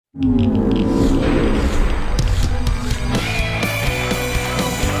Welcome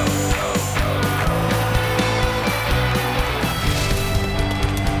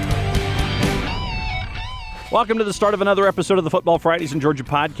to the start of another episode of the Football Fridays in Georgia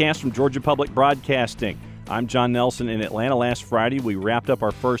podcast from Georgia Public Broadcasting. I'm John Nelson in Atlanta. Last Friday, we wrapped up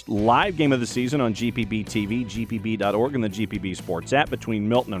our first live game of the season on GPB-TV, GPB.org, and the GPB Sports app between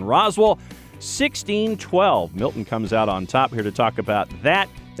Milton and Roswell. 16-12. Milton comes out on top. Here to talk about that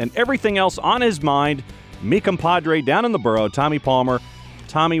and everything else on his mind, me compadre down in the borough, Tommy Palmer.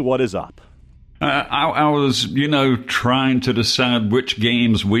 Tommy, what is up? I was, trying to decide which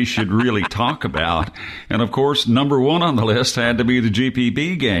games we should really talk about. And, of course, number one on the list had to be the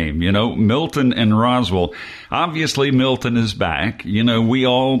GPB game, Milton and Roswell. Obviously, Milton is back. We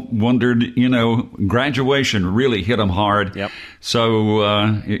all wondered, graduation really hit them hard. Yep.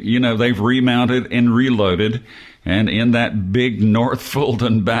 So, they've remounted and reloaded. And in that big North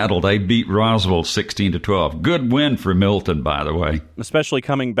Fulton battle, they beat Roswell 16-12. Good win for Milton, by the way. Especially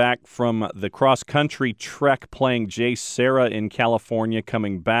coming back from the cross-country trek playing Jay Serra in California,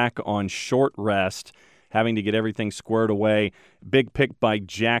 coming back on short rest, having to get everything squared away. Big pick by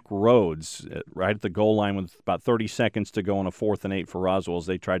Jack Rhodes right at the goal line with about 30 seconds to go on a 4th and 8 for Roswell as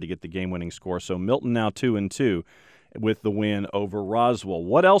they tried to get the game-winning score. So Milton now 2-2 with the win over Roswell.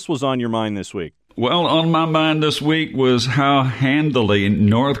 What else was on your mind this week? Well, on my mind this week was how handily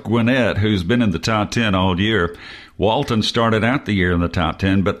North Gwinnett, who's been in the top 10 all year, Walton started out the year in the top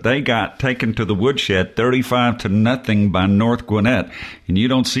 10, but they got taken to the woodshed 35-0 by North Gwinnett. And you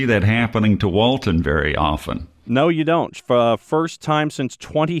don't see that happening to Walton very often. No, you don't. For first time since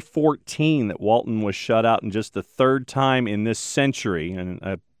 2014 that Walton was shut out, and just the third time in this century. And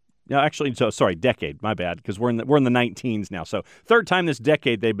decade, my bad, because we're in the 19s now. So third time this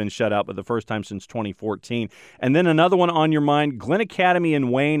decade they've been shut out, but the first time since 2014. And then another one on your mind, Glenn Academy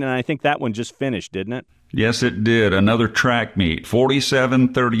in Wayne, and I think that one just finished, didn't it? Yes, it did. Another track meet,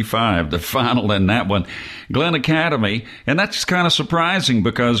 47-35, the final in that one. Glenn Academy, and that's kind of surprising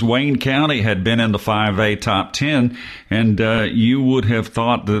because Wayne County had been in the 5A top 10, and you would have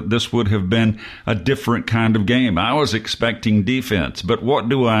thought that this would have been a different kind of game. I was expecting defense, but what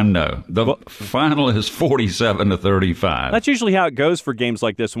do I know? The final is 47-35. That's usually how it goes for games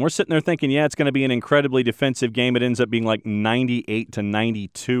like this. When we're sitting there thinking, it's going to be an incredibly defensive game, it ends up being like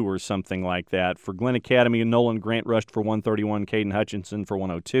 98-92 or something like that. For Glenn Academy, and Nolan Grant rushed for 131, Caden Hutchinson for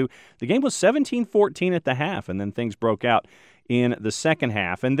 102. The game was 17-14 at the half, and then things broke out in the second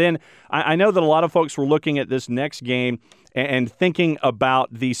half. And then I know that a lot of folks were looking at this next game and thinking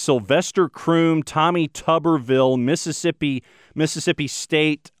about the Sylvester Croom, Tommy Tuberville, Mississippi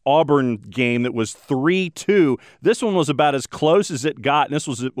State Auburn game that was 3-2. This one was about as close as it got, and this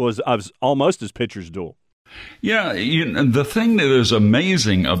was almost as pitcher's duel. Yeah, the thing that is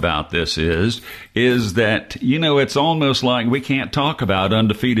amazing about this is that, it's almost like we can't talk about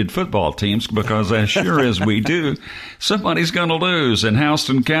undefeated football teams because as sure as we do, somebody's going to lose. And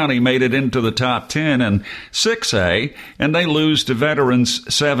Houston County made it into the top 10 in 6A, and they lose to Veterans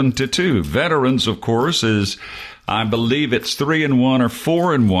 7-2. Veterans, of course, is, I believe it's 3-1 or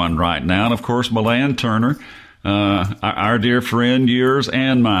 4-1 right now. And, of course, Milan Turner, our dear friend, yours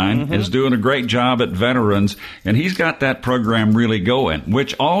and mine, is doing a great job at Veterans, and he's got that program really going,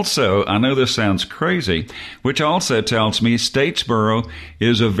 which also, I know this sounds crazy, which also tells me Statesboro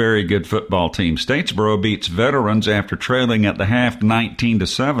is a very good football team. Statesboro beats Veterans after trailing at the half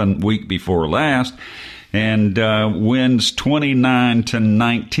 19-7 week before last, and wins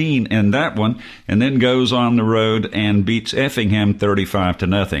 29-19 in that one, and then goes on the road and beats Effingham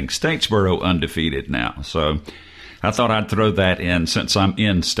 35-0. Statesboro undefeated now. So I thought I'd throw that in since I'm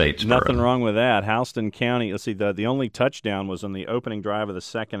in Statesboro. Nothing wrong with that. Houston County, let's see, the only touchdown was on the opening drive of the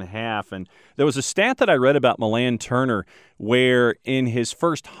second half. And there was a stat that I read about Milan Turner where in his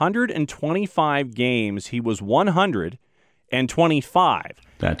first 125 games, he was 125.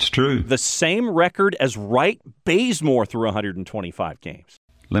 That's true. The same record as Wright Bazemore through 125 games.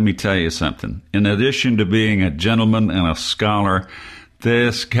 Let me tell you something. In addition to being a gentleman and a scholar,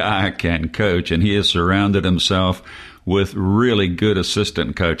 this guy can coach, and he has surrounded himself with really good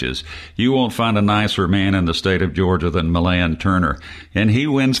assistant coaches. You won't find a nicer man in the state of Georgia than Milan Turner. And he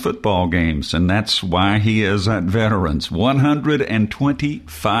wins football games, and that's why he is at Veterans.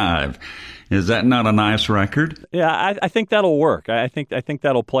 125. Is that not a nice record? Yeah, I think that'll work. I think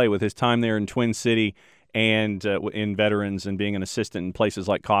that'll play with his time there in Twin City and in Veterans and being an assistant in places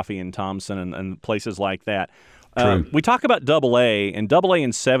like Coffee and Thompson and places like that. We talk about AA, and AA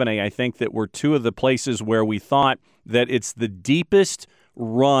and 7A, I think that were two of the places where we thought that it's the deepest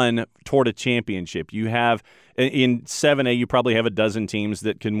run toward a championship. You have in 7A, you probably have a dozen teams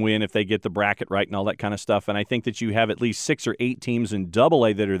that can win if they get the bracket right and all that kind of stuff. And I think that you have at least 6 or 8 teams in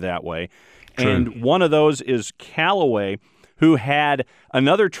AA that are that way. True. And one of those is Callaway, who had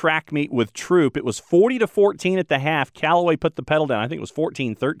another track meet with Troop. It was 40-14 at the half. Callaway put the pedal down. I think it was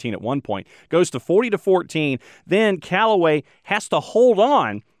 14-13 at one point. Goes to 40-14. Then Callaway has to hold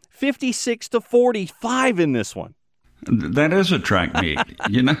on 56-45 in this one. That is a track meet.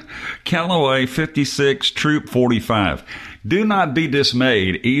 Callaway 56, Troop 45. Do not be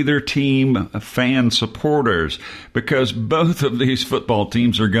dismayed, either team fan supporters, because both of these football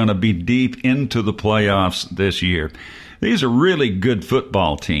teams are going to be deep into the playoffs this year. These are really good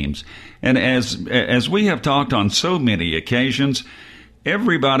football teams. And as we have talked on so many occasions,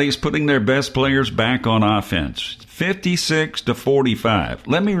 everybody's putting their best players back on offense. 56-45.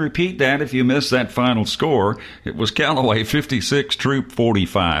 Let me repeat that if you missed that final score. It was Callaway 56, Troop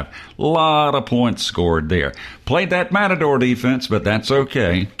 45. Lot of points scored there. Played that Matador defense, but that's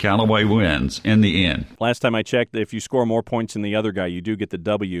okay. Callaway wins in the end. Last time I checked, if you score more points than the other guy, you do get the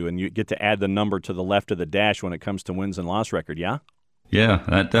W, and you get to add the number to the left of the dash when it comes to wins and loss record, yeah? Yeah,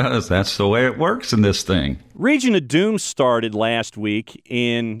 that does. That's the way it works in this thing. Region of Doom started last week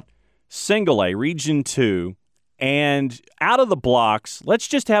in Single A, Region 2. And out of the blocks, let's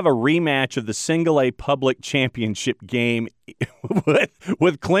just have a rematch of the Single A Public Championship game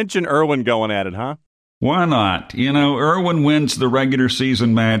with Clinch and Irwin going at it, huh? Why not? Irwin wins the regular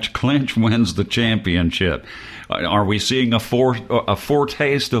season match. Clinch wins the championship. Are we seeing a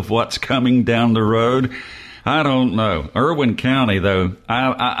foretaste of what's coming down the road? I don't know. Irwin County, though,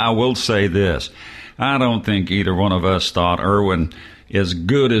 I will say this. I don't think either one of us thought Irwin, as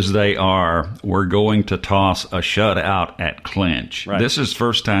good as they are, we're going to toss a shutout at Clinch. Right. This is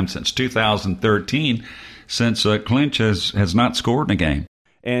first time since 2013 since Clinch has not scored in a game.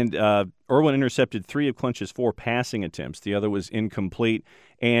 And Irwin intercepted 3 of Clinch's 4 passing attempts. The other was incomplete.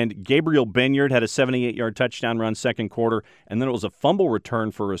 And Gabriel Benyard had a 78-yard touchdown run second quarter, and then it was a fumble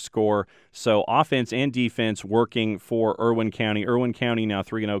return for a score. So offense and defense working for Irwin County. Irwin County now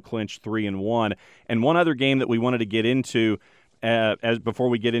 3-0, Clinch 3-1. And one other game that we wanted to get into before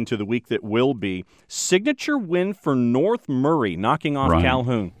we get into the week that will be, signature win for North Murray, knocking off Right.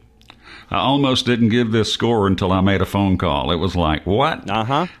 Calhoun. I almost didn't give this score until I made a phone call. It was like, what?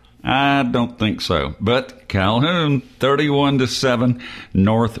 Uh-huh. I don't think so. But Calhoun, 31-7,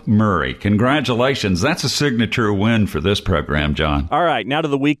 North Murray. Congratulations. That's a signature win for this program, John. All right, now to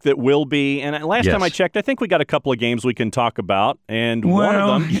the week that will be. And last Yes. time I checked, I think we got a couple of games we can talk about. And one of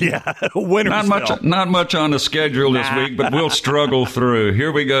them, Wintersville. Not much on the schedule this week, but we'll struggle through.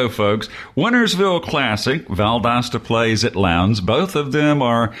 Here we go, folks. Wintersville Classic. Valdosta plays at Lowndes. Both of them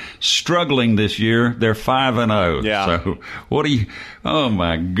are struggling this year. They're 5-0. Yeah. So what do you... Oh,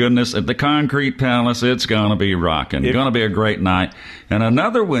 my goodness. At the Concrete Palace, it's going to be rocking. Going to be a great night. And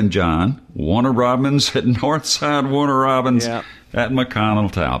another win, John. Warner Robins at Northside Warner Robins at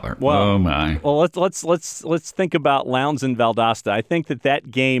McConnell Talbot. Well, oh, my. Well, let's think about Lowndes and Valdosta. I think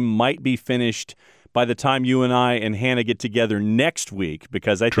that game might be finished by the time you and I and Hannah get together next week,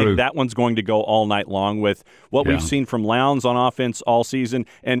 because I think that one's going to go all night long with what we've seen from Lowndes on offense all season.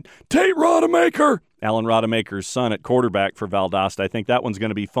 And Tate Rodemaker, Alan Rodemaker's son at quarterback for Valdosta. I think that one's going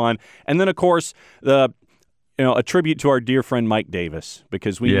to be fun. And then, of course, a tribute to our dear friend Mike Davis,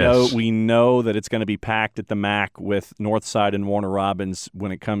 because we know that it's going to be packed at the MAC with Northside and Warner Robins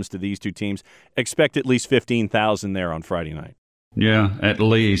when it comes to these two teams. Expect at least 15,000 there on Friday night. Yeah, at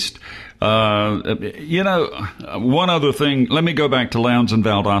least. One other thing. Let me go back to Lowndes and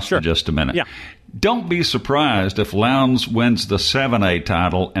Valdosta just a minute. Yeah. Don't be surprised if Lowndes wins the 7A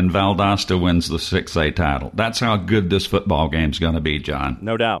title and Valdosta wins the 6A title. That's how good this football game's going to be, John.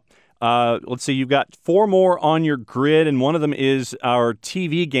 No doubt. Let's see, you've got 4 more on your grid, and one of them is our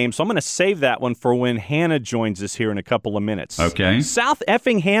TV game. So I'm going to save that one for when Hannah joins us here in a couple of minutes. Okay. South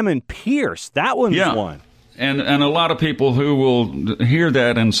Effingham and Pierce. That one's one. And a lot of people who will hear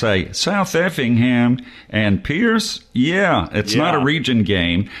that and say, South Effingham and Pierce? Yeah, it's not a region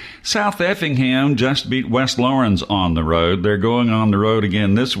game. South Effingham just beat West Lawrence on the road. They're going on the road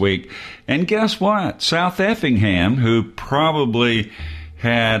again this week. And guess what? South Effingham, who probably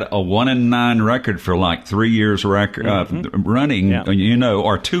had a 1-9 record for like 3 years running, or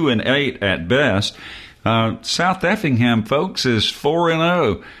 2-8 at best. South Effingham, folks, is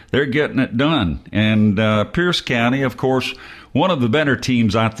 4-0. They're getting it done. And Pierce County, of course, one of the better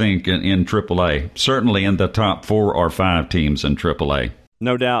teams, I think, in AAA. Certainly in the top 4 or 5 teams in AAA.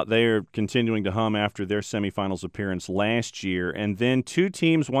 No doubt they are continuing to hum after their semifinals appearance last year. And then two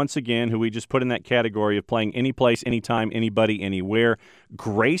teams, once again, who we just put in that category of playing any place, anytime, anybody, anywhere.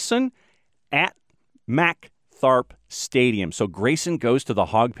 Grayson at MacTharp Stadium. So Grayson goes to the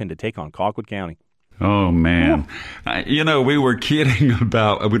Hog Pen to take on Colquitt County. Oh, man. We were kidding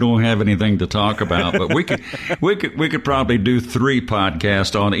about we don't have anything to talk about, but we could probably do 3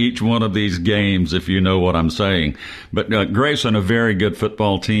 podcasts on each one of these games, if you know what I'm saying. But Grayson, a very good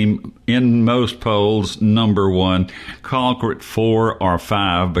football team, in most polls, number 1. Colquitt 4 or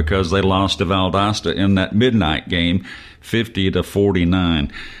 5 because they lost to Valdosta in that midnight game,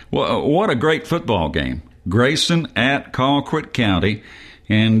 50-49. Well, what a great football game. Grayson at Colquitt County.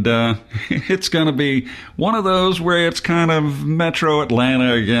 And it's going to be one of those where it's kind of Metro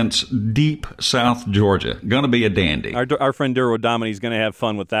Atlanta against deep South Georgia. Going to be a dandy. Our friend Duro Domini is going to have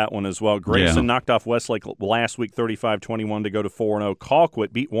fun with that one as well. Grayson knocked off Westlake last week 35-21 to go to 4-0.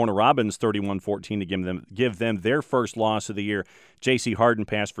 Colquitt beat Warner Robins 31-14 to give them their first loss of the year. J.C. Harden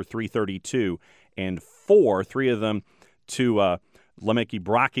passed for 332 and 3 of them to Lemeke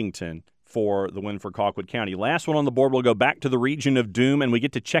Brockington for the win for Colquitt County. Last one on the board, we'll go back to the region of doom, and we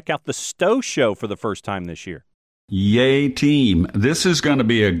get to check out the Stowe Show for the first time this year. Yay, team. This is going to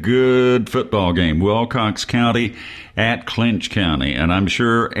be a good football game. Wilcox County at Clinch County, and I'm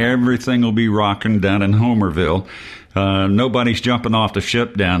sure everything will be rocking down in Homerville. Nobody's jumping off the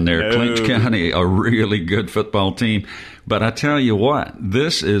ship down there. No. Clinch County, a really good football team. But I tell you what,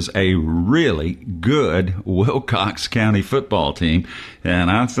 this is a really good Wilcox County football team, and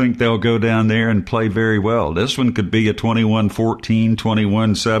I think they'll go down there and play very well. This one could be a 21-14,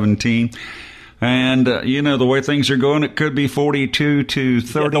 21-17. And, the way things are going, it could be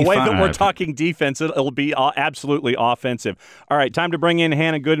 42-35. Yeah, the way that we're talking defense, it'll be absolutely offensive. All right, time to bring in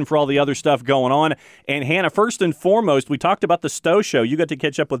Hannah Goodin for all the other stuff going on. And, Hannah, first and foremost, we talked about the Stowe Show. You got to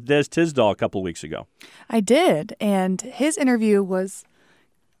catch up with Des Tisdall a couple weeks ago. I did, and his interview was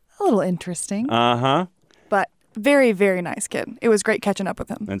a little interesting. Uh-huh. But very, very nice kid. It was great catching up with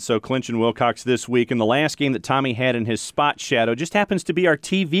him. And so Clinch and Wilcox this week. And the last game that Tommy had in his spot shadow just happens to be our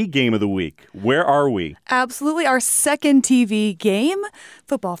TV game of the week. Where are we? Absolutely. Our second TV game.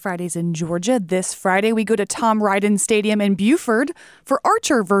 Football Fridays in Georgia. This Friday, we go to Tom Ryden Stadium in Buford for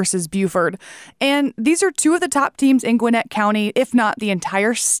Archer versus Buford. And these are 2 of the top teams in Gwinnett County, if not the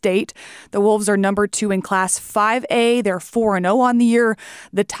entire state. The Wolves are number 2 in Class 5A. They're 4-0 on the year.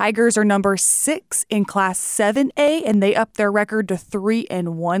 The Tigers are number 6 in Class 7A, and they upped their record to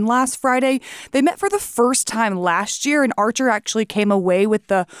 3-1 last Friday. They met for the first time last year, and Archer actually came away with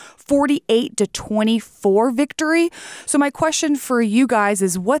the 48-24 victory. So my question for you guys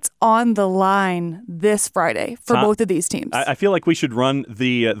is, what's on the line this Friday for both of these teams? I feel like we should run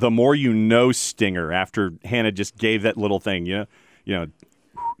the more you know stinger after Hannah just gave that little thing. You know.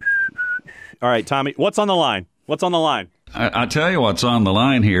 All right, Tommy, what's on the line? What's on the line? I tell you what's on the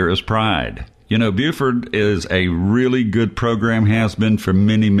line here is pride. Buford is a really good program, has been for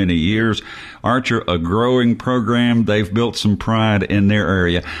many, many years. Archer, a growing program. They've built some pride in their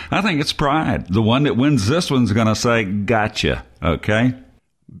area. I think it's pride. The one that wins this one's going to say, gotcha, okay?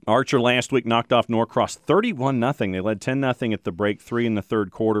 Archer last week knocked off Norcross 31-0. They led 10-0 at the break, 3 in the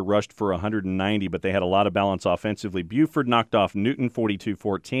third quarter, rushed for 190, but they had a lot of balance offensively. Buford knocked off Newton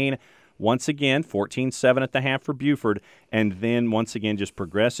 42-14. Once again, 14-7 at the half for Buford, and then once again just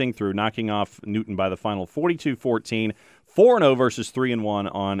progressing through knocking off Newton by the final 42-14, 4-0 versus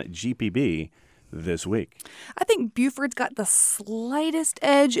 3-1 on GPB this week. I think Buford's got the slightest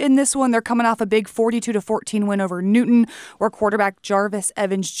edge in this one. They're coming off a big 42-14 win over Newton, where quarterback Jarvis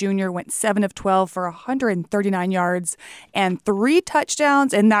Evans Jr. went 7 of 12 for 139 yards and 3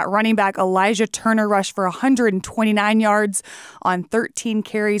 touchdowns, and that running back Elijah Turner rushed for 129 yards on 13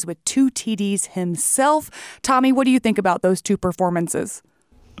 carries with 2 TDs himself. Tommy, what do you think about those 2 performances?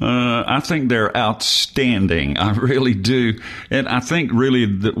 I think they're outstanding. I really do. And I think really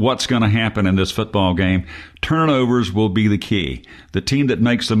what's going to happen in this football game, turnovers will be the key. The team that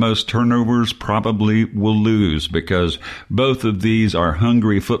makes the most turnovers probably will lose because both of these are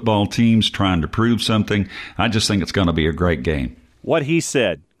hungry football teams trying to prove something. I just think it's going to be a great game. What he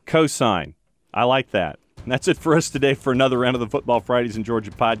said, cosign. I like that. And that's it for us today for another round of the Football Fridays in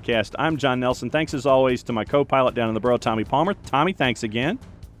Georgia podcast. I'm John Nelson. Thanks as always to my co-pilot down in the borough, Tommy Palmer. Tommy, thanks again.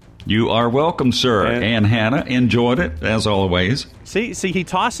 You are welcome, sir. And Hannah, enjoyed it, as always. See, he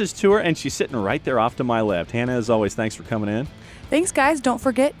tosses to her, and she's sitting right there off to my left. Hannah, as always, thanks for coming in. Thanks, guys. Don't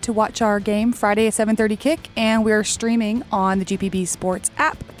forget to watch our game Friday at 7:30 kick, and we're streaming on the GPB Sports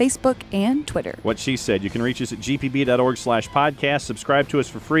app, Facebook, and Twitter. What she said. You can reach us at gpb.org/podcast. Subscribe to us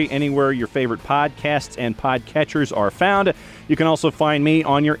for free anywhere your favorite podcasts and podcatchers are found. You can also find me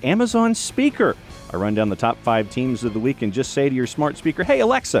on your Amazon speaker. I run down the top 5 teams of the week and just say to your smart speaker, hey,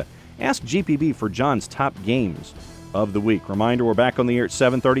 Alexa, ask GPB for John's top games of the week. Reminder, we're back on the air at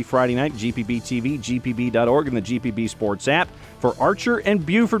 7:30 Friday night, GPB-TV, gpb.org, and the GPB Sports app. For Archer and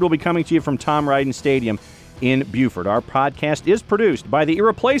Buford, will be coming to you from Tom Ryden Stadium in Buford. Our podcast is produced by the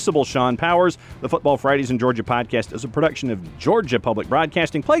irreplaceable Sean Powers. The Football Fridays in Georgia podcast is a production of Georgia Public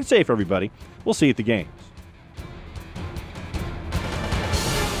Broadcasting. Play safe, everybody. We'll see you at the games.